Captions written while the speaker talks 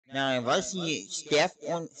Now, if I see Steph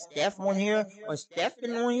on here or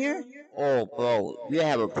Stephen on here, oh, bro, you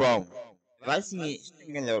have a problem. If I see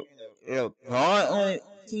LeBron on the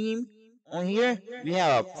team on here, we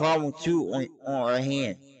have a problem too on our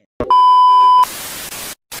hand.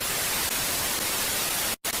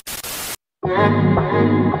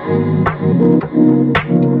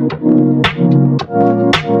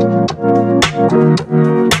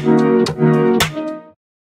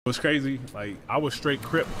 It was crazy. Like, I was straight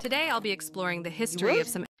crip. Today I'll be exploring the history of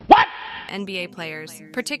some NBA players,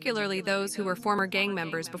 particularly those who were former gang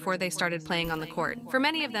members before they started playing on the court. For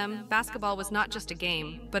many of them, basketball was not just a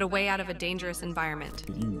game, but a way out of a dangerous environment.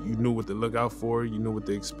 You knew what to look out for, you knew what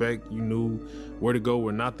to expect, you knew where to go,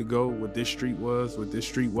 where not to go, what this street was, what this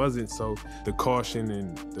street wasn't. So the caution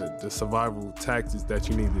and the survival tactics that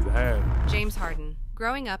you needed to have. James Harden.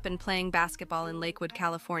 Growing up and playing basketball in Lakewood,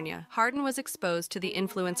 California, Harden was exposed to the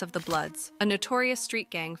influence of the Bloods, a notorious street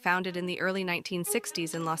gang founded in the early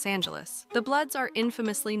 1960s in Los Angeles. The Bloods are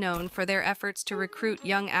infamously known for their efforts to recruit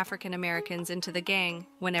young African Americans into the gang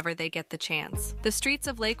whenever they get the chance. The streets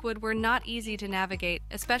of Lakewood were not easy to navigate,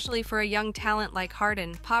 especially for a young talent like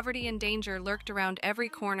Harden. Poverty and danger lurked around every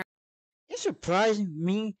corner. It surprised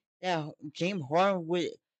me that James Harden would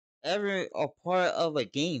ever a part of a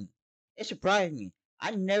game. It surprised me. I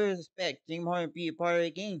never expect James Harden to be a part of the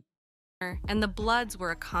game. And the Bloods were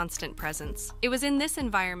a constant presence. It was in this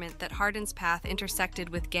environment that Harden's path intersected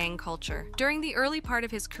with gang culture. During the early part of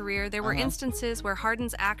his career, there were instances where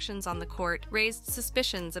Harden's actions on the court raised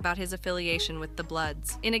suspicions about his affiliation with the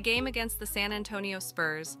Bloods. In a game against the San Antonio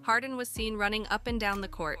Spurs, Harden was seen running up and down the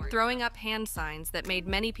court, throwing up hand signs that made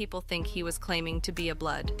many people think he was claiming to be a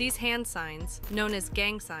Blood. These hand signs, known as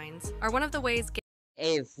gang signs, are one of the ways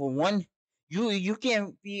Hey, for one, you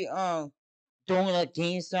can't be throwing a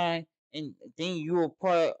gang sign and then you're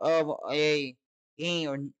part of a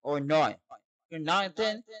game or not. You're not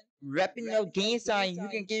then repping a gang sign, you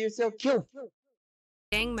can get yourself killed.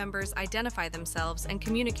 gang members identify themselves and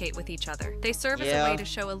communicate with each other. They serve as a way to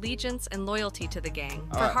show allegiance and loyalty to the gang.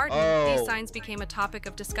 For Harden, these signs became a topic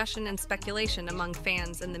of discussion and speculation among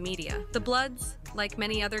fans and the media. The Bloods, like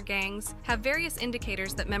many other gangs, have various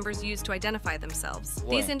indicators that members use to identify themselves.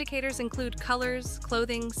 These indicators include colors,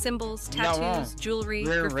 clothing, symbols, tattoos, jewelry,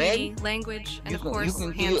 graffiti, language, and of course,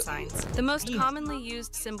 hand signs. The most commonly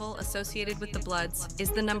used symbol associated with the Bloods is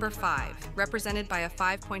the number 5, represented by a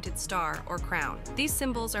 5-pointed star or crown. These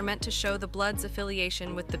symbols are meant to show the Bloods'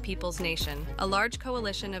 affiliation with the People's Nation, a large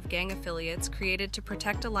coalition of gang affiliates created to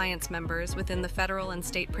protect alliance members within the federal and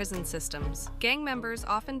state prison systems. Gang members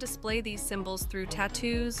often display these symbols through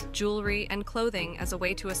tattoos, jewelry, and clothing as a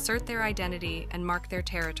way to assert their identity and mark their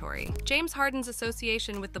territory. James Harden's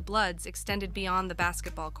association with the Bloods extended beyond the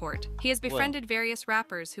basketball court. He has befriended various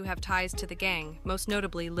rappers who have ties to the gang, most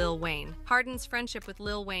notably Lil Wayne. Harden's friendship with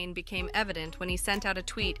Lil Wayne became evident when he sent out a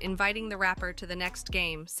tweet inviting the rapper to the next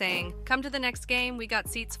game, saying, "Come to the next game, we got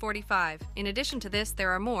seats 45. In addition to this, there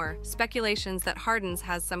are more speculations that Harden's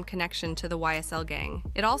has some connection to the YSL gang.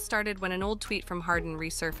 It all started when an old tweet from Harden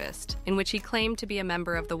resurfaced, in which he claimed to be a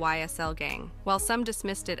member of the YSL gang. While some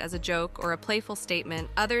dismissed it as a joke or a playful statement,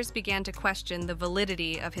 others began to question the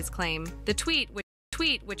validity of his claim. The tweet,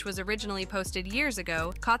 which was originally posted years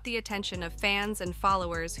ago, caught the attention of fans and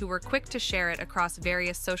followers who were quick to share it across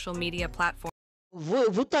various social media platforms.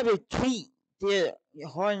 What type of tweet did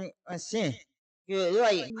Harden send?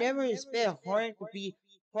 Like, never expect Harden to be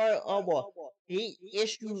part of a big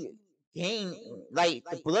issue game like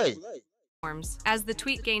the Blood. As the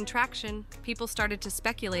tweet gained traction, people started to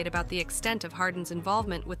speculate about the extent of Harden's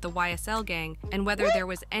involvement with the YSL gang and whether there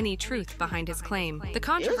was any truth behind his claim. The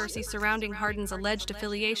controversy surrounding Harden's alleged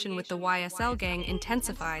affiliation with the YSL gang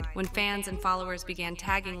intensified when fans and followers began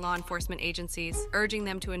tagging law enforcement agencies, urging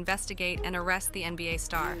them to investigate and arrest the NBA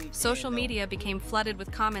star. Social media became flooded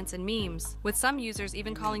with comments and memes, with some users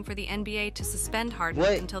even calling for the NBA to suspend Harden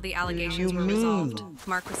until the allegations were resolved.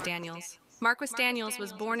 Marquis Daniels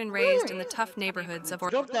was born and raised in the tough neighborhoods of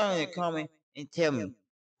Drop down in the comment and tell me,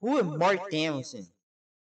 who is Mark Danielson?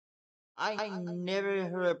 I never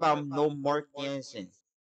heard about no Mark Danielson.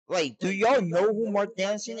 Like, do y'all know who Mark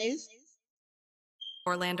Danielson is?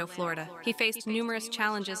 Orlando, Florida. He faced numerous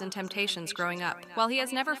challenges and temptations growing up. While he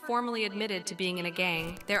has never formally admitted to being in a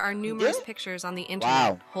gang, there are numerous pictures on the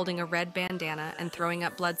internet holding a red bandana and throwing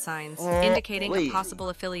up blood signs, indicating a possible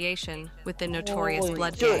affiliation with the notorious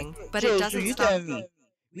Blood gang. But it doesn't stop.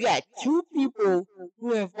 We got two people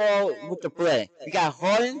who involved with the Blood. We got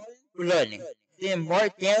Harden, Blood. Then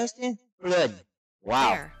Mark Danielson, Blood.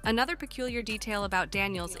 Wow. Another peculiar detail about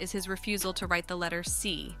Daniels is his refusal to write the letter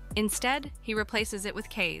C. Instead, he replaces it with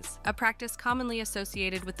K's, a practice commonly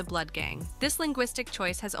associated with the Blood Gang. This linguistic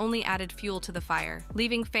choice has only added fuel to the fire,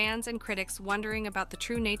 leaving fans and critics wondering about the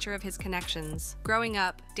true nature of his connections. Growing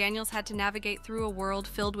up, Daniels had to navigate through a world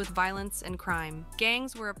filled with violence and crime.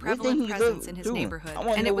 Gangs were a prevalent presence in his neighborhood,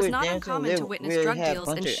 and it was not uncommon to witness drug deals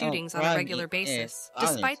and shootings on a regular basis.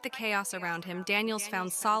 Despite the chaos around him, Daniels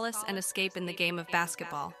found solace and escape in the game of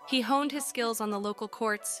basketball. He honed his skills on the local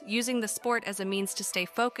courts, using the sport as a means to stay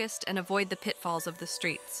focused and avoid the pitfalls of the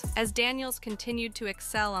streets. As Daniels continued to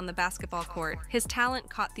excel on the basketball court, his talent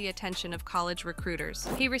caught the attention of college recruiters.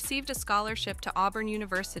 He received a scholarship to Auburn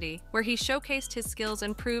University, where he showcased his skills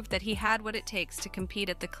and proved that he had what it takes to compete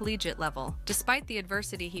at the collegiate level. Despite the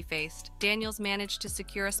adversity he faced, Daniels managed to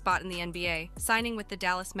secure a spot in the NBA, signing with the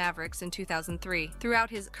Dallas Mavericks in 2003. Throughout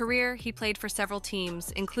his career, he played for several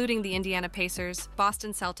teams, including the Indiana Pacers,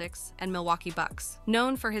 Boston Celtics, and Milwaukee Bucks.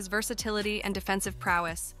 Known for his versatility and defensive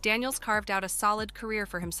prowess, Daniels carved out a solid career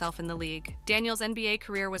for himself in the league. Daniels' NBA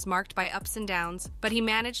career was marked by ups and downs, but he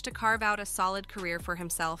managed to carve out a solid career for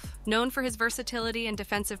himself. Known for his versatility and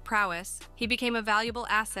defensive prowess, he became a valuable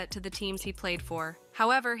asset to the teams he played for.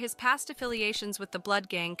 However, his past affiliations with the Blood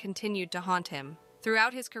Gang continued to haunt him.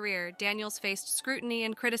 Throughout his career, Daniels faced scrutiny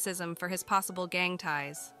and criticism for his possible gang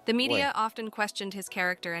ties. The media often questioned his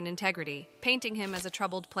character and integrity, painting him as a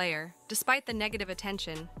troubled player. Despite the negative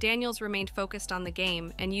attention, Daniels remained focused on the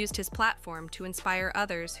game and used his platform to inspire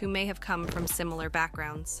others who may have come from similar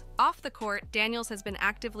backgrounds. Off the court, Daniels has been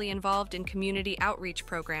actively involved in community outreach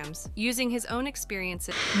programs, using his own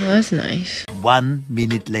experiences. Well, that's nice. 1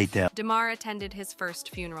 minute later. DeMar attended his first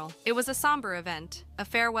funeral. It was a somber event, a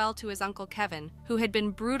farewell to his uncle Kevin, who had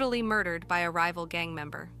been brutally murdered by a rival gang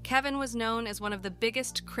member. Kevin was known as one of the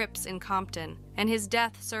biggest Crips in Compton, and his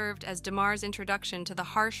death served as DeMar's introduction to the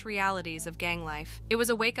harsh realities of gang life. It was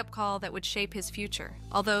a wake-up call that would shape his future.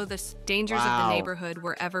 Although the dangers of the neighborhood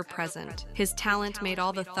were ever present, his talent made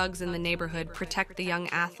all the thugs in the neighborhood protect the young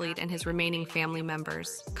athlete and his remaining family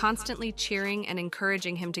members. Constantly cheering and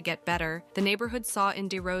encouraging him to get better, the neighborhood saw in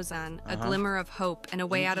DeRozan a glimmer of hope and a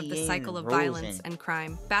way out of the cycle of violence and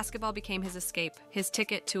crime. Basketball became his escape, his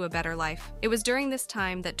ticket to a better life. It was during this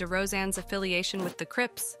time that DeRozan's affiliation with the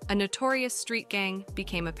Crips, a notorious street gang,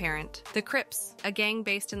 became apparent. The Crips, a gang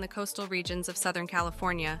based in the coastal regions of Southern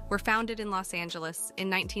California, were founded in Los Angeles in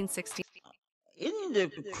 1960. Isn't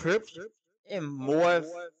the Crips and more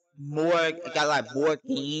got like more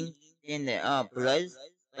games than the Bloods?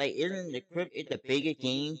 Like, isn't the Crips the bigger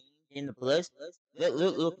game than the Bloods?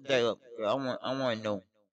 Look that up. Girl. I want to know.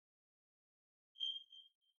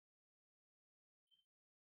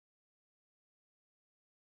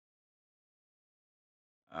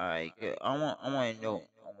 Alright, good. I want to know.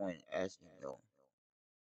 I want to ask you to know.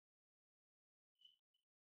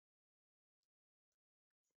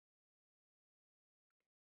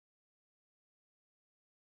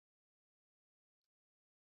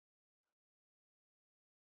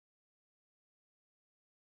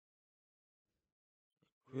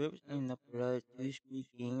 Crips and the Bloods, two street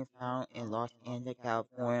gangs found in Los Angeles,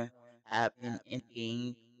 California, have been in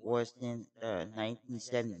gang war since the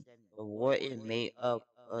 1970s. The war is made up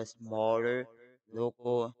of smaller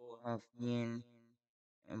local conflicts,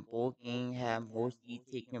 and both gangs have mostly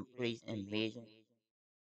taken place in major.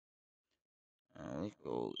 Let's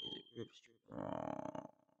go. Is the Crips strong?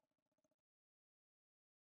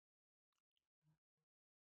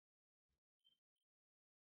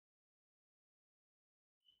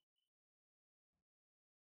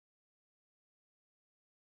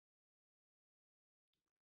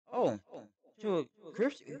 Oh, so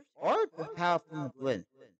Crips are powerful in the Blood.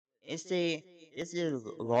 It's a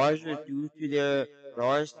larger due to their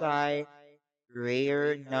large size,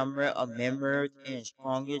 greater number of members, and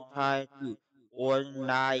stronger tie to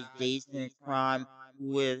organization crime.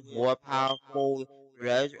 Who is more powerful,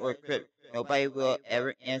 Bloods or Crips? Nobody will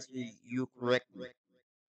ever answer you correctly.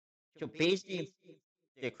 So basically,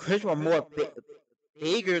 the Crips are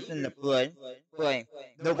bigger than the Blood, but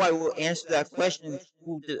nobody will answer that question.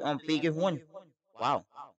 Who the biggest one? Wow.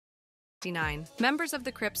 Members of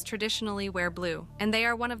the Crips traditionally wear blue, and they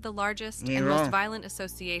are one of the largest and most violent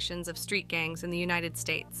associations of street gangs in the United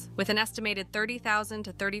States. With an estimated 30,000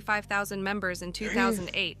 to 35,000 members in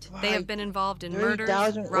 2008, they have been involved in murders,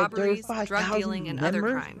 robberies, drug dealing, and other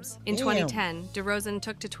crimes. In 2010, DeRozan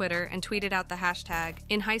took to Twitter and tweeted out the hashtag,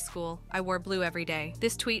 "In high school, I wore blue every day."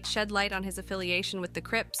 This tweet shed light on his affiliation with the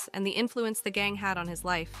Crips and the influence the gang had on his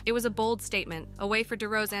life. It was a bold statement, a way for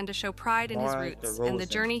DeRozan to show pride in his roots and the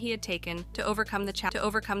journey he had taken taken to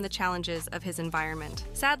overcome the challenges of his environment.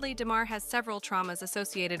 Sadly, DeMar has several traumas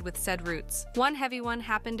associated with said roots. One heavy one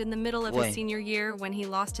happened in the middle of his senior year when he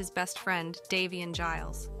lost his best friend, Davian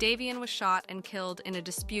Giles. Davian was shot and killed in a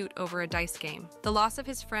dispute over a dice game. The loss of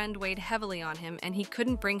his friend weighed heavily on him, and he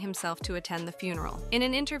couldn't bring himself to attend the funeral. In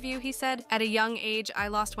an interview, he said, "At a young age, I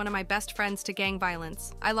lost one of my best friends to gang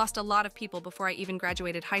violence. I lost a lot of people before I even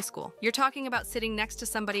graduated high school. You're talking about sitting next to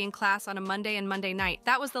somebody in class on a Monday and Monday night.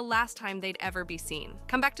 That was the last time they'd ever be seen.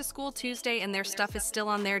 Come back to school Tuesday and their stuff is still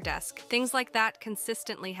on their desk." Things like that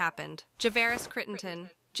consistently happened. Javaris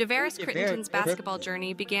Crittenton's basketball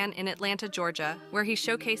journey began in Atlanta, Georgia, where he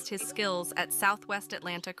showcased his skills at Southwest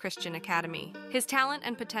Atlanta Christian Academy. His talent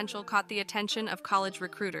and potential caught the attention of college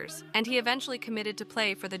recruiters, and he eventually committed to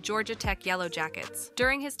play for the Georgia Tech Yellow Jackets.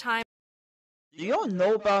 During his time, do y'all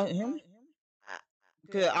know about him?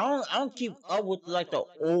 Cause I don't keep up with like the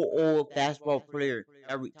old basketball player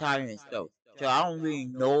that retired and stuff, so I don't really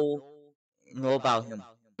know about him.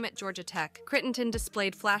 at Georgia Tech, Crittenton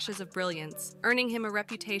displayed flashes of brilliance, earning him a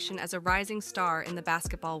reputation as a rising star in the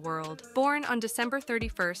basketball world. Born on December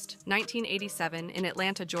 31st, 1987 in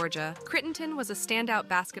Atlanta, Georgia, Crittenton was a standout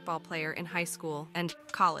basketball player in high school and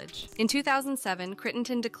college. In 2007,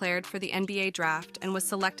 Crittenton declared for the NBA draft and was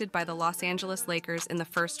selected by the Los Angeles Lakers in the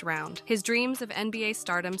first round. His dreams of NBA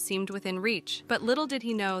stardom seemed within reach, but little did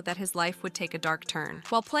he know that his life would take a dark turn.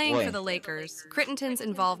 While playing for the Lakers, Crittenton's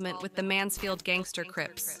involvement with the Mansfield Gangster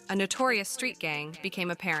Crips, a notorious street gang,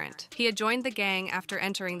 became apparent. He had joined the gang after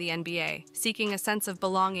entering the NBA, seeking a sense of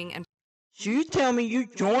belonging and... So you tell me you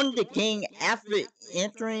joined the gang after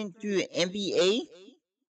entering to the NBA?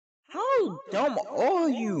 How dumb are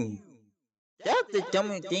you? That's the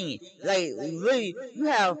dumbest thing. Like, really, you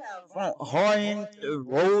have from Harden to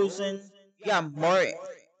Rosen, you got Martin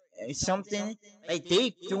something. Like,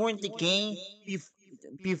 they joined the gang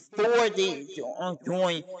before they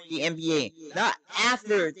joined the NBA, not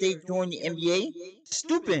after they joined the NBA.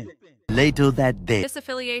 Stupid. Later that day. This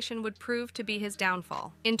affiliation would prove to be his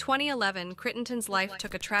downfall. In 2011, Crittenton's life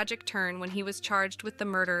took a tragic turn when he was charged with the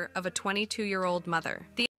murder of a 22-year-old mother.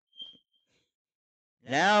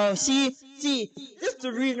 Now, see, this is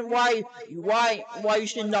the reason why you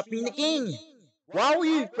should not be in the game. Why would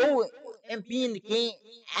you go and be in the game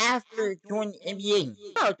after joining the NBA?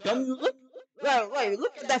 How dumb you look? Like,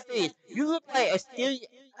 look at that face. You look like a stereo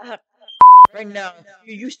right now.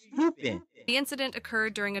 You stupid. The incident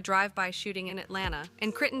occurred during a drive-by shooting in Atlanta,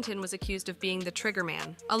 and Crittenton was accused of being the trigger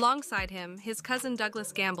man. Alongside him, his cousin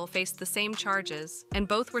Douglas Gamble faced the same charges, and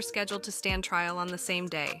both were scheduled to stand trial on the same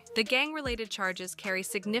day. The gang-related charges carry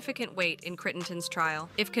significant weight in Crittenton's trial.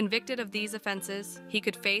 If convicted of these offenses, he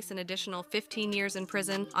could face an additional 15 years in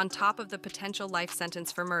prison on top of the potential life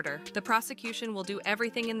sentence for murder. The prosecution will do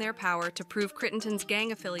everything in their power to prove Crittenton's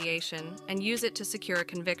gang affiliation and use it to secure a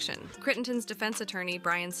conviction. Crittenton's defense attorney,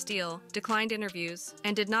 Brian Steele, declined interviews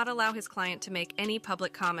and did not allow his client to make any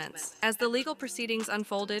public comments. As the legal proceedings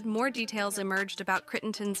unfolded, more details emerged about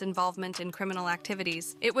Crittenton's involvement in criminal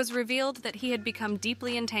activities. It was revealed that he had become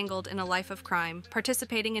deeply entangled in a life of crime,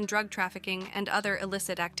 participating in drug trafficking and other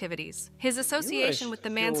illicit activities. His association with the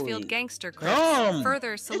Mansfield Gangster Crips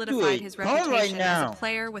further solidified his reputation as a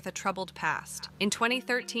player with a troubled past. In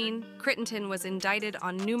 2013, Crittenton was indicted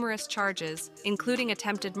on numerous charges, including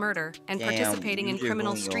attempted murder and participating in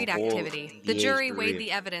criminal street activity. The jury weighed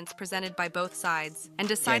the evidence presented by both sides and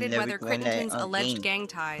decided whether Crittenton's alleged gang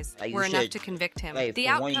ties were enough to convict him. The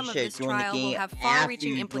outcome of this trial will have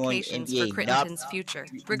far-reaching implications for Crittenton's future.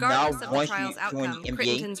 Regardless of the trial's outcome,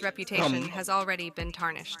 Crittenton's reputation has already been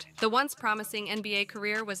tarnished. The once promising NBA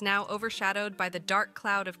career was now overshadowed by the dark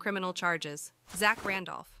cloud of criminal charges. Zach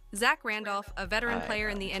Randolph. Zach Randolph, a veteran player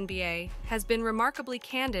in the NBA, has been remarkably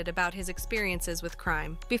candid about his experiences with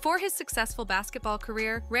crime. Before his successful basketball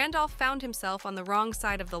career, Randolph found himself on the wrong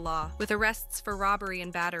side of the law, with arrests for robbery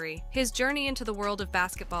and battery. His journey into the world of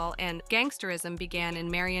basketball and gangsterism began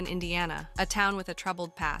in Marion, Indiana, a town with a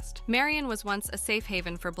troubled past. Marion was once a safe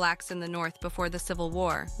haven for blacks in the North before the Civil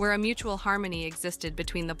War, where a mutual harmony existed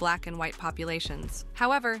between the black and white populations.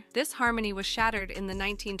 However, this harmony was shattered in the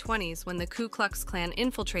 1920s when the Ku Klux Klan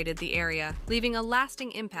infiltrated the area, leaving a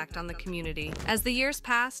lasting impact on the community. As the years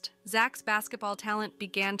passed, Zach's basketball talent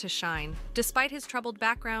began to shine. Despite his troubled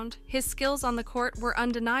background, his skills on the court were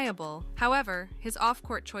undeniable. However, his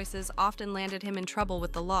off-court choices often landed him in trouble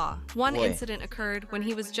with the law. One incident occurred when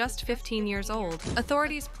he was just 15 years old.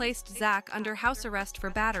 Authorities placed Zach under house arrest for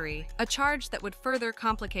battery, a charge that would further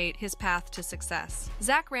complicate his path to success.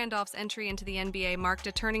 Zach Randolph's entry into the NBA marked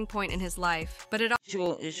a turning point in his life, but it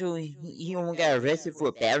So he only got arrested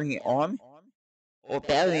for battery an arm? Or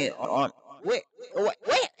battery an arm? Wait,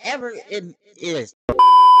 whatever it is.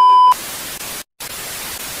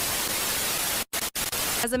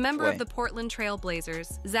 As a member of the Portland Trail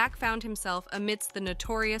Blazers, Zach found himself amidst the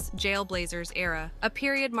notorious Jail Blazers era, a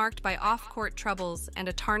period marked by off-court troubles and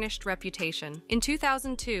a tarnished reputation. In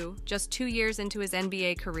 2002, just 2 years into his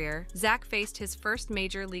NBA career, Zach faced his first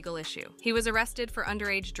major legal issue. He was arrested for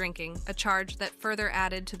underage drinking, a charge that further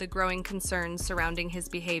added to the growing concerns surrounding his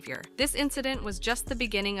behavior. This incident was just the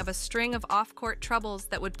beginning of a string of off-court troubles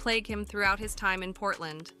that would plague him throughout his time in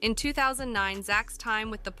Portland. In 2009, Zach's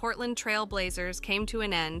time with the Portland Trail Blazers came to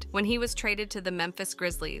an end when he was traded to the Memphis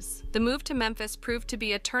Grizzlies. The move to Memphis proved to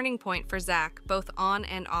be a turning point for Zach, both on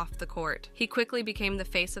and off the court. He quickly became the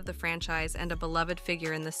face of the franchise and a beloved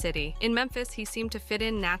figure in the city. In Memphis, he seemed to fit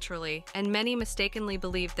in naturally, and many mistakenly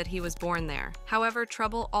believed that he was born there. However,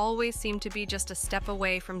 trouble always seemed to be just a step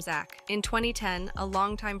away from Zach. In 2010, a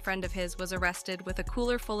longtime friend of his was arrested with a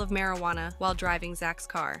cooler full of marijuana while driving Zach's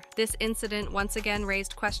car. This incident once again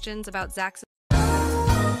raised questions about Zach's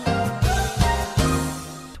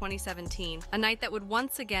 2017, a night that would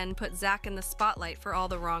once again put Zach in the spotlight for all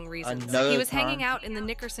the wrong reasons. He was hanging out in the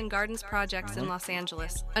Nickerson Gardens projects in Los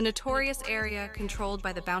Angeles, a notorious area controlled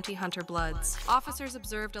by the bounty hunter Bloods. Officers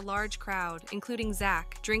observed a large crowd, including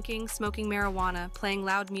Zach, drinking, smoking marijuana, playing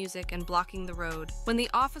loud music, and blocking the road. When the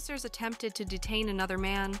officers attempted to detain another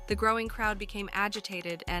man, the growing crowd became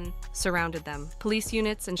agitated and surrounded them. Police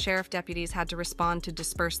units and sheriff deputies had to respond to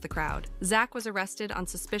disperse the crowd. Zach was arrested on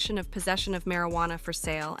suspicion of possession of marijuana for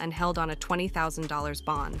sale and held on a $20,000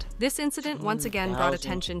 bond. This incident once again brought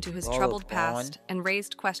attention to his troubled past and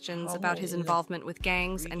raised questions about his involvement with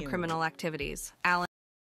gangs and criminal activities. Alan.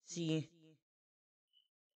 See,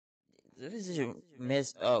 this is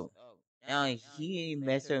messed up. Now he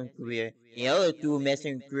messed up his career. The other dude messed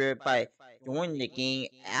up his career by joining the game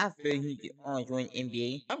after he joined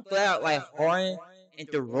NBA. I'm glad like Harden and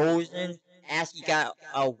DeRozan actually got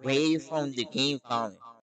away from the game finally.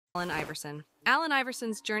 Allen Iverson. Allen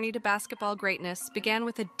Iverson's journey to basketball greatness began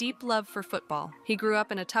with a deep love for football. He grew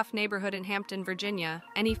up in a tough neighborhood in Hampton, Virginia,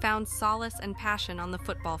 and he found solace and passion on the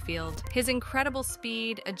football field. His incredible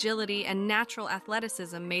speed, agility, and natural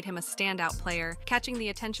athleticism made him a standout player, catching the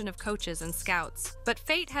attention of coaches and scouts. But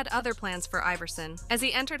fate had other plans for Iverson. As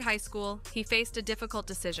he entered high school, he faced a difficult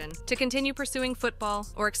decision: to continue pursuing football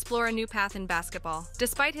or explore a new path in basketball.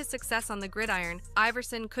 Despite his success on the gridiron,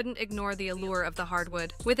 Iverson couldn't ignore the allure of the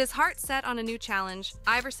hardwood. With his heart set on a new challenge,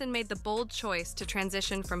 Iverson made the bold choice to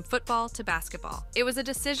transition from football to basketball. It was a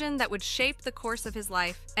decision that would shape the course of his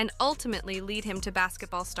life and ultimately lead him to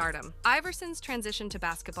basketball stardom. Iverson's transition to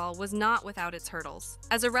basketball was not without its hurdles.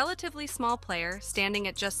 As a relatively small player, standing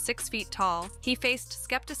at just 6 feet tall, he faced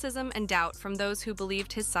skepticism and doubt from those who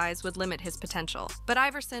believed his size would limit his potential. But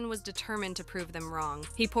Iverson was determined to prove them wrong.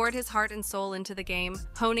 He poured his heart and soul into the game,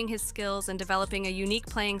 honing his skills and developing a unique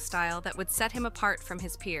playing style that would set him apart from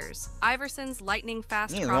his peers. Iverson's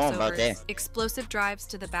lightning-fast crossovers, explosive drives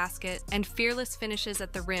to the basket, and fearless finishes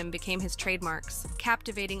at the rim became his trademarks,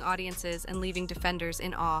 captivating audiences and leaving defenders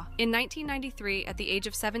in awe. In 1993, at the age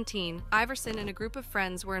of 17, Iverson and a group of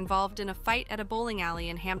friends were involved in a fight at a bowling alley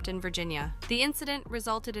in Hampton, Virginia. The incident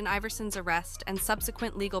resulted in Iverson's arrest and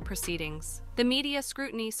subsequent legal proceedings. The media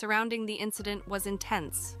scrutiny surrounding the incident was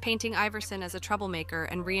intense, painting Iverson as a troublemaker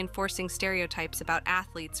and reinforcing stereotypes about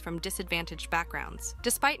athletes from disadvantaged backgrounds.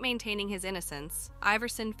 Despite maintaining his innocence,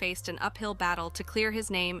 Iverson faced an uphill battle to clear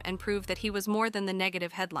his name and prove that he was more than the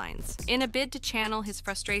negative headlines. In a bid to channel his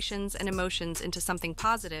frustrations and emotions into something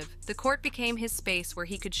positive, the court became his space where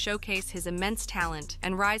he could showcase his immense talent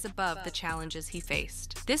and rise above the challenges he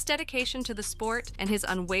faced. This dedication to the sport and his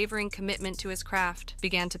unwavering commitment to his craft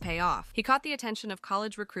began to pay off. He caught the attention of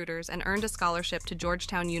college recruiters and earned a scholarship to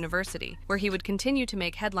Georgetown University, where he would continue to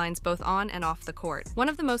make headlines both on and off the court. One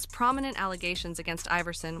of the most prominent allegations against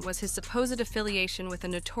Iverson was his supposed affiliation with a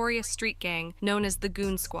notorious street gang known as the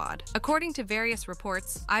Goon Squad. According to various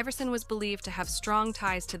reports, Iverson was believed to have strong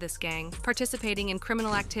ties to this gang, participating in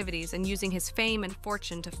criminal activities and using his fame and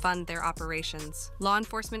fortune to fund their operations. Law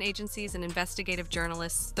enforcement agencies and investigative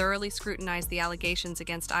journalists thoroughly scrutinized the allegations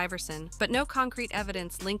against Iverson, but no concrete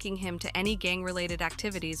evidence linking him to any gang-related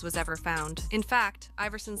activities was ever found. In fact,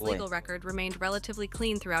 Iverson's legal record remained relatively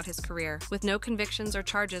clean throughout his career, with no convictions or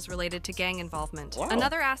charges related to gang involvement.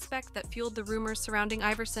 Another aspect that fueled the rumors surrounding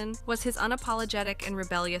Iverson was his unapologetic and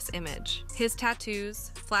rebellious image. His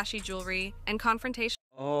tattoos, flashy jewelry, and confrontation.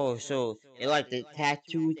 Oh, so it's like the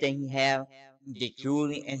tattoo that he have, the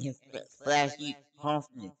jewelry, and his flashy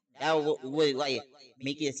confidence. That would like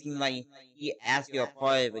make it seem like he actually a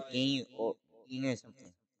part of a game or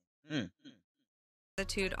something.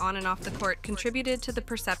 attitude on and off the court contributed to the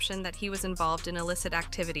perception that he was involved in illicit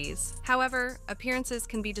activities. However, appearances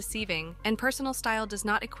can be deceiving, and personal style does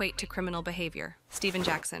not equate to criminal behavior. Stephen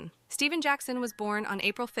Jackson. Stephen Jackson was born on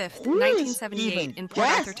April 5th, 1978 in Port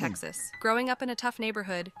Arthur, Texas. Growing up in a tough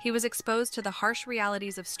neighborhood, he was exposed to the harsh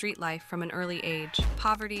realities of street life from an early age.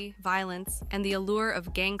 Poverty, violence, and the allure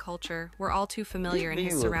of gang culture were all too familiar in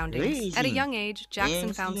his surroundings. At a young age,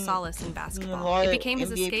 Jackson found solace in basketball. It became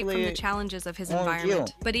his escape from the challenges of his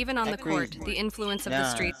environment. But even on the court, the influence of the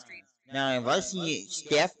streets. Now, if I see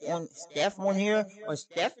Steph on here or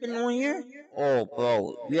Stephen on here, oh,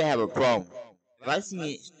 bro, we have a problem. If I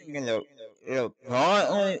see LeBron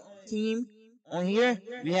on the team on here,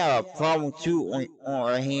 we have a problem too on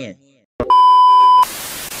our hand.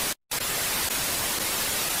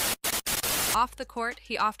 Off the court,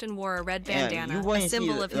 he often wore a red bandana, a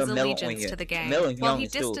symbol of his allegiance to the gang. While he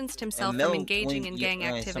distanced himself from engaging in gang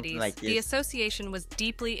activities, the association was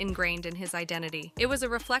deeply ingrained in his identity. It was a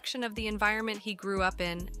reflection of the environment he grew up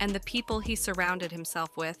in and the people he surrounded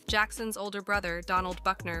himself with. Jackson's older brother, Donald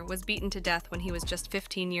Buckner, was beaten to death when he was just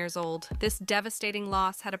 15 years old. This devastating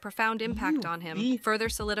loss had a profound impact on him, further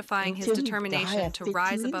solidifying his determination to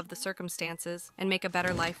rise above the circumstances and make a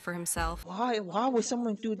better life for himself. Why would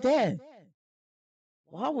someone do that?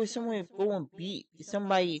 Why would someone go and beat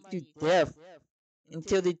somebody to death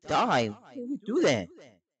until they die? Who would do that?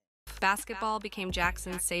 Basketball became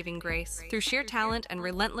Jackson's saving grace. Through sheer talent and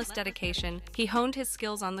relentless dedication, he honed his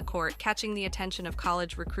skills on the court, catching the attention of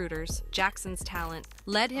college recruiters. Jackson's talent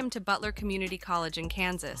led him to Butler Community College in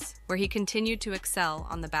Kansas, where he continued to excel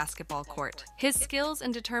on the basketball court. His skills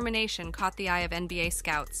and determination caught the eye of NBA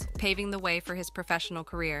scouts, paving the way for his professional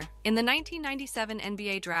career. In the 1997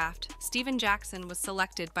 NBA draft, Stephen Jackson was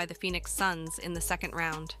selected by the Phoenix Suns in the second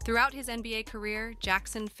round. Throughout his NBA career,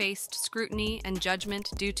 Jackson faced scrutiny and judgment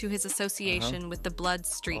due to his association with the Blood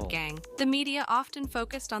Street Gang. The media often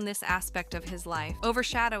focused on this aspect of his life,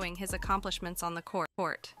 overshadowing his accomplishments on the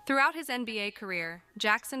court. Throughout his NBA career,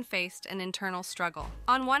 Jackson faced an internal struggle.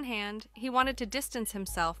 On one hand, he wanted to distance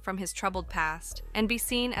himself from his troubled past and be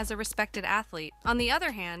seen as a respected athlete. On the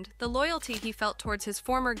other hand, the loyalty he felt towards his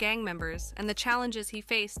former gang members and the challenges he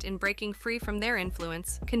faced in breaking free from their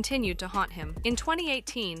influence continued to haunt him. In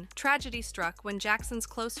 2018, tragedy struck when Jackson's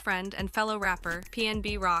close friend and fellow rapper,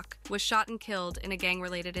 PNB Rock, was shot and killed in a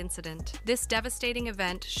gang-related incident. This devastating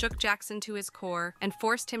event shook Jackson to his core and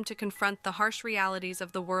forced him to confront the harsh realities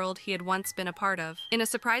of the world he had once been a part of. In a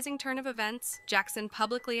surprising turn of events, Jackson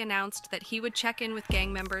publicly announced that he would check in with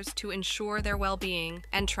gang members to ensure their well-being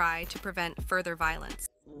and try to prevent further violence.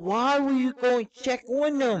 Why were you going to check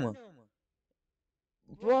on them?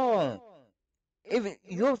 Bro, if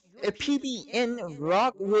PBN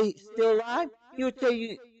Rock was still alive, he would tell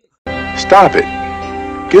you, stop it.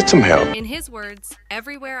 Get some help. In his words,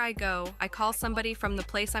 everywhere I go, I call somebody from the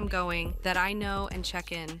place I'm going that I know and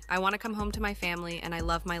check in. I want to come home to my family and I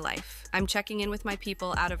love my life. I'm checking in with my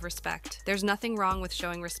people out of respect. There's nothing wrong with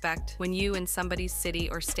showing respect when you in somebody's city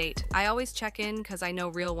or state. I always check in because I know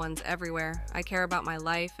real ones everywhere. I care about my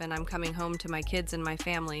life and I'm coming home to my kids and my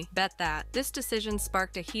family. Bet that. This decision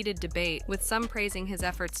sparked a heated debate, with some praising his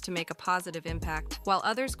efforts to make a positive impact, while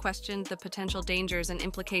others questioned the potential dangers and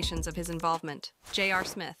implications of his involvement. J.R.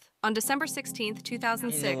 Smith. On December 16,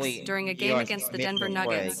 2006, during a game against the Denver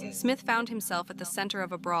Nuggets, Smith found himself at the center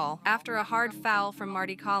of a brawl. After a hard foul from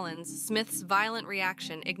Marty Collins, Smith's violent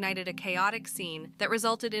reaction ignited a chaotic scene that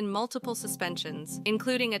resulted in multiple suspensions,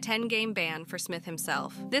 including a 10-game ban for Smith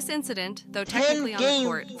himself. This incident, though technically on the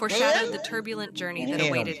court, foreshadowed the turbulent journey that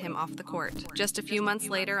awaited him off the court. Just a few months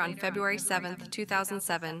later, on February 7,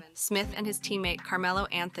 2007, Smith and his teammate Carmelo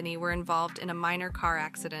Anthony were involved in a minor car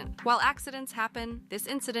accident. While accidents happen, this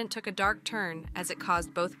incident took a dark turn as it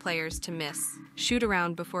caused both players to miss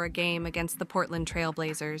shoot-around before a game against the Portland Trail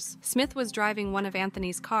Blazers. Smith was driving one of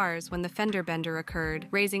Anthony's cars when the fender bender occurred,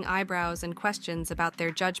 raising eyebrows and questions about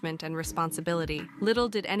their judgment and responsibility. Little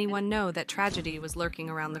did anyone know that tragedy was lurking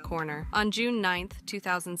around the corner. On June 9,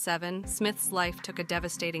 2007, Smith's life took a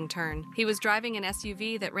devastating turn. He was driving an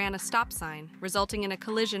SUV that ran a stop sign, resulting in a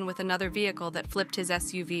collision with another vehicle that flipped his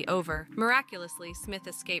SUV over. Miraculously, Smith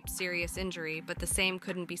escaped serious injury, but the same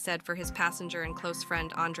couldn't be said for his passenger and close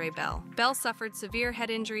friend Andre Bell. Bell suffered severe head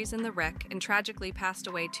injuries in the wreck and tragically passed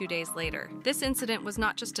away 2 days later. This incident was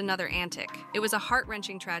not just another antic. It was a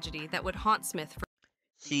heart-wrenching tragedy that would haunt Smith for—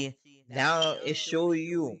 See, now it shows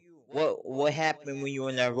you what happened when you were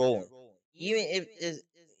in that role. Even if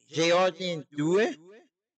JR didn't do it,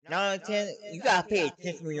 9 out of 10, you gotta pay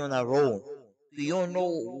attention when you're on that role. You don't know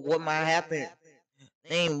what might happen.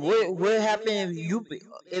 And what happened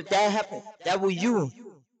if that happened? That was you.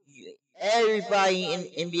 everybody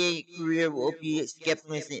in NBA career will be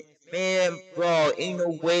skeptical and say, man, bro, ain't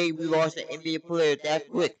no way we lost an NBA player that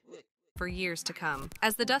quick. For years to come.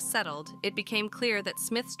 As the dust settled, it became clear that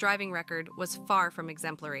Smith's driving record was far from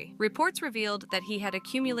exemplary. Reports revealed that he had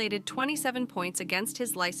accumulated 27 points against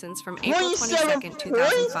his license from April 22,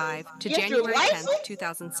 2005 to January 10,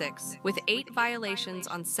 2006, with 8 violations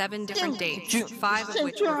on 7 different dates, 5 of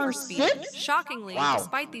which were for speed. Shockingly,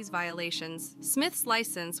 despite these violations, Smith's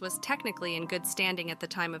license was technically in good standing at the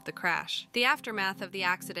time of the crash. The aftermath of the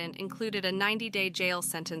accident included a 90-day jail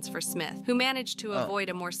sentence for Smith, who managed to avoid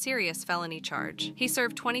a more serious felony charge. He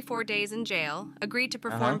served 24 days in jail, agreed to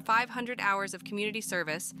perform 500 hours of community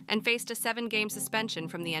service, and faced a 7-game suspension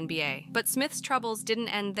from the NBA. But Smith's troubles didn't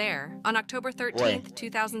end there. On October 13,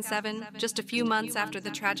 2007, just a few months after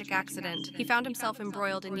the tragic accident, he found himself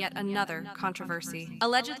embroiled in yet another controversy.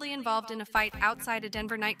 Allegedly involved in a fight outside a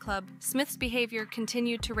Denver nightclub, Smith's behavior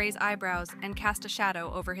continued to raise eyebrows and cast a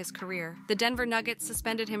shadow over his career. The Denver Nuggets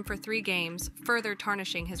suspended him for 3 games, further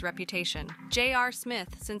tarnishing his reputation. J.R.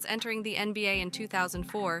 Smith, since entering the NBA in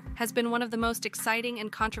 2004, has been one of the most exciting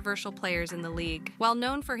and controversial players in the league. While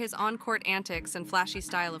known for his on-court antics and flashy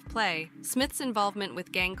style of play, Smith's involvement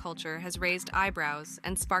with gang culture has raised eyebrows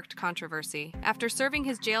and sparked controversy. After serving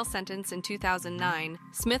his jail sentence in 2009,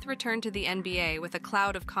 Smith returned to the NBA with a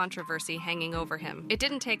cloud of controversy hanging over him. It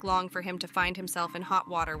didn't take long for him to find himself in hot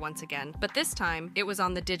water once again, but this time, it was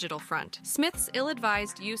on the digital front. Smith's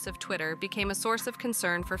ill-advised use of Twitter became a source of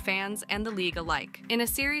concern for fans and the league alike. In a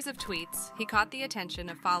series of tweets, he caught the attention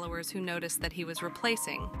of followers who noticed that he was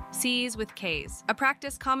replacing C's with K's, a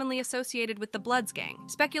practice commonly associated with the Bloods gang.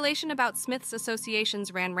 Speculation about Smith's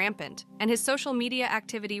associations ran rampant, and his social media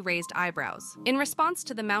activity raised eyebrows. In response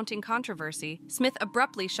to the mounting controversy, Smith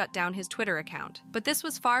abruptly shut down his Twitter account. But this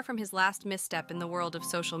was far from his last misstep in the world of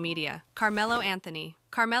social media. Carmelo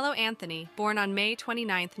Anthony, born on May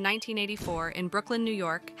 29, 1984 in Brooklyn, New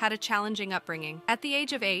York, had a challenging upbringing. At the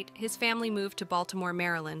age of 8, his family moved to Baltimore,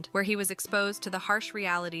 Maryland, where he was exposed to the harsh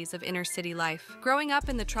realities of inner-city life. Growing up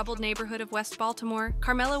in the troubled neighborhood of West Baltimore,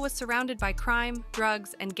 Carmelo was surrounded by crime,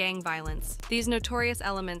 drugs, and gang violence. These notorious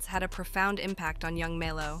elements had a profound impact on young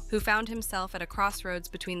Melo, who found himself at a crossroads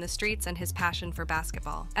between the streets and his passion for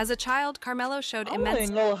basketball. As a child, Carmelo showed immense... I want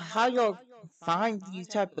to know how y'all find these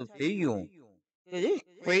type of videos. It's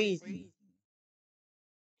crazy.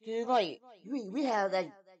 Cause like we have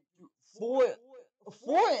like four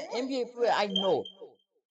NBA players I know: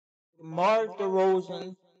 Mark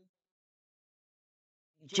DeRozan,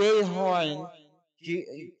 Jay Harden, you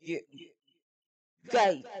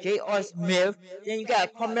got J.R. Smith, then you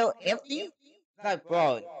got Carmelo Anthony. Like,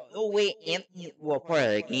 bro, no way Anthony was part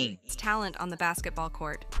of the game. Talent on the basketball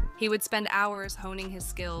court. He would spend hours honing his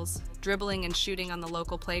skills, dribbling and shooting on the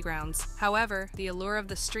local playgrounds. However, the allure of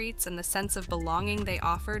the streets and the sense of belonging they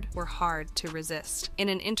offered were hard to resist. In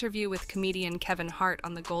an interview with comedian Kevin Hart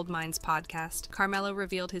on the Gold Mines podcast, Carmelo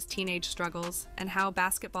revealed his teenage struggles and how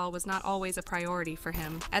basketball was not always a priority for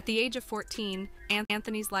him. At the age of 14,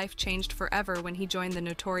 Anthony's life changed forever when he joined the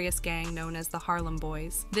notorious gang known as the Harlem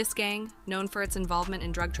Boys. This gang, known for its involvement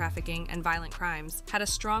in drug trafficking and violent crimes, had a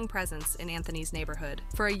strong presence in Anthony's neighborhood.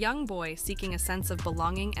 For a young boy seeking a sense of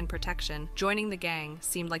belonging and protection, joining the gang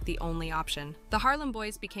seemed like the only option. The Harlem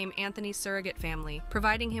Boys became Anthony's surrogate family,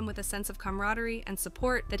 providing him with a sense of camaraderie and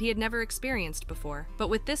support that he had never experienced before. But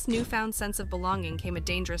with this newfound sense of belonging came a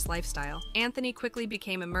dangerous lifestyle. Anthony quickly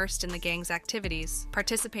became immersed in the gang's activities,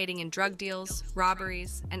 participating in drug deals,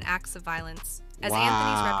 robberies, and acts of violence. As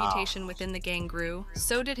Anthony's reputation within the gang grew,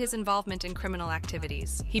 so did his involvement in criminal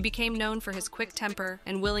activities. He became known for his quick temper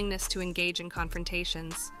and willingness to engage in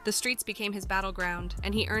confrontations. The streets became his battleground,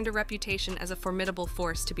 and he earned a reputation as a formidable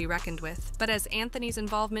force to be reckoned with. But as Anthony's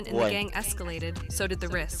involvement in the gang escalated, so did the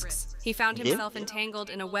risks. He found himself entangled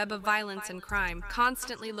in a web of violence and crime,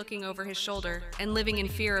 constantly looking over his shoulder and living in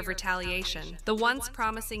fear of retaliation. The once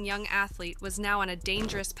promising young athlete was now on a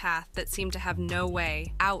dangerous path that seemed to have no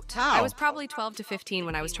way out. I was probably 12 to 15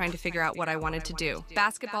 when I was trying to figure out what I wanted to do.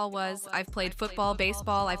 Basketball was, I've played football,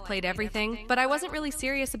 baseball, I've played everything, but I wasn't really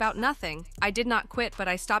serious about nothing. I did not quit, but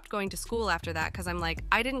I stopped going to school after that because I'm like,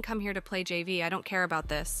 I didn't come here to play JV, I don't care about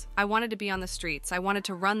this. I wanted to be on the streets, I wanted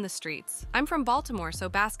to run the streets. I'm from Baltimore, so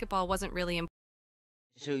basketball wasn't really important.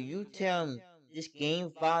 So you tell me this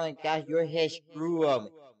game violence got your head screwed up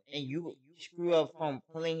and you screw up from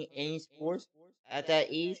playing any sports at that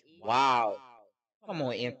age? Wow. Come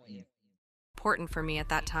on, Anthony. important for me at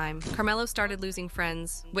that time. Carmelo started losing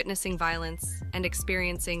friends, witnessing violence, and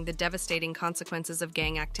experiencing the devastating consequences of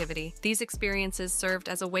gang activity. These experiences served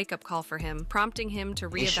as a wake-up call for him, prompting him to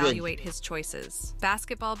reevaluate his choices.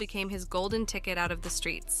 Basketball became his golden ticket out of the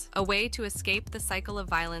streets, a way to escape the cycle of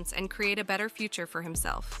violence and create a better future for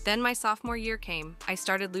himself. Then my sophomore year came. I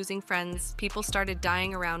started losing friends, people started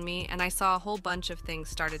dying around me, and I saw a whole bunch of things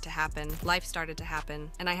started to happen. Life started to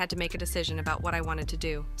happen, and I had to make a decision about what I wanted to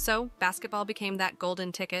do. So, basketball became that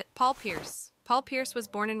golden ticket. Paul Pierce. Paul Pierce was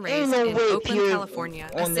born and raised in Oakland, California,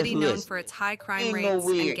 a city known for its high crime rates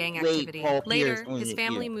and gang activity. Later, his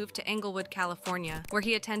family moved to Inglewood, California, where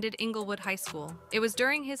he attended Inglewood High School. It was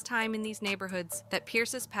during his time in these neighborhoods that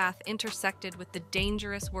Pierce's path intersected with the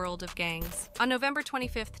dangerous world of gangs. On November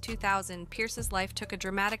 25, 2000, Pierce's life took a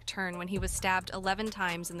dramatic turn when he was stabbed 11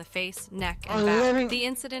 times in the face, neck, and back. The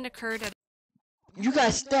incident occurred at... You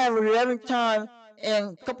got stabbed 11 times,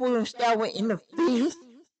 and a couple of them stabbed in the face?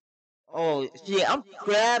 Oh, see, I'm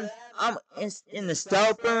grabbed. I'm in the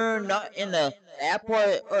stubborn, not in the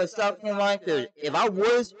airport or something like that. If I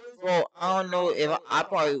was, well, I don't know if I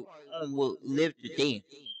probably would live today.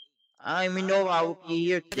 I don't even know if I would be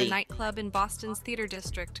here today. A nightclub in Boston's theater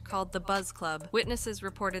district called the Buzz Club. Witnesses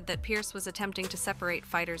reported that Pierce was attempting to separate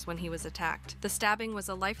fighters when he was attacked. The stabbing was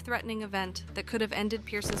a life-threatening event that could have ended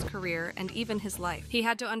Pierce's career and even his life. He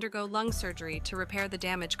had to undergo lung surgery to repair the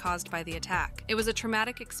damage caused by the attack. It was a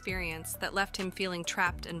traumatic experience that left him feeling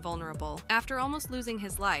trapped and vulnerable. After almost losing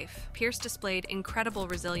his life, Pierce displayed incredible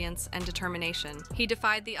resilience and determination. He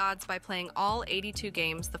defied the odds by playing all 82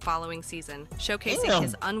 games the following season, showcasing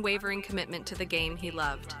his unwavering commitment to the game he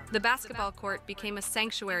loved. The basketball court became a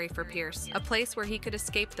sanctuary for Pierce, a place where he could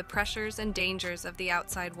escape the pressures and dangers of the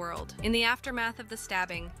outside world. In the aftermath of the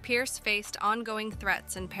stabbing, Pierce faced ongoing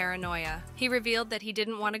threats and paranoia. He revealed that he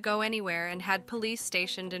didn't want to go anywhere and had police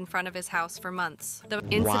stationed in front of his house for months. The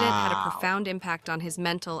incident had a profound impact on his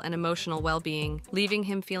mental and emotional well-being, leaving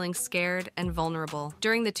him feeling scared and vulnerable.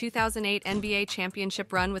 During the 2008 NBA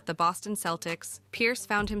championship run with the Boston Celtics, Pierce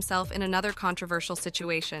found himself in another controversial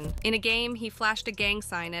situation. In a game, he flashed a gang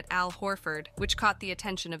sign at Al Horford, which caught the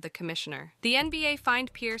attention of the commissioner. The NBA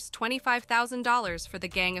fined Pierce $25,000 for the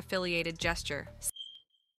gang-affiliated gesture.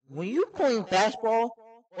 When you playing basketball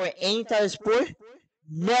or any type of sport,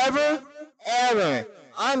 never, ever,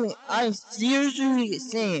 I'm seriously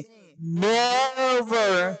saying,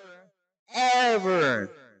 never,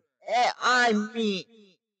 ever, I mean,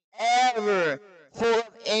 ever, hold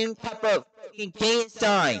up any type of gang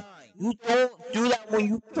sign. You don't do that when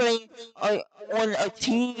you play on a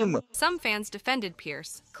team. Some fans defended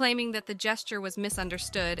Pierce, claiming that the gesture was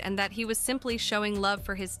misunderstood and that he was simply showing love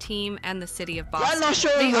for his team and the city of Boston.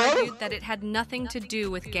 They argued that it had nothing to do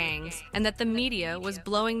with gangs and that the media was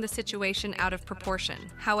blowing the situation out of proportion.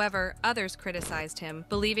 However, others criticized him,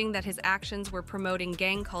 believing that his actions were promoting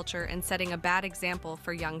gang culture and setting a bad example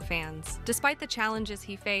for young fans. Despite the challenges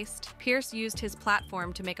he faced, Pierce used his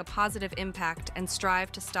platform to make a positive impact and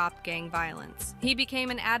strive to stop gang violence. He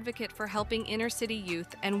became an advocate for helping inner-city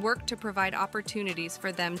youth and worked to provide opportunities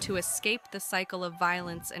for them to escape the cycle of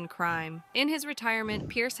violence and crime. In his retirement,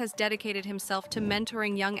 Pierce has dedicated himself to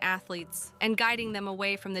mentoring young athletes and guiding them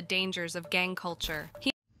away from the dangers of gang culture.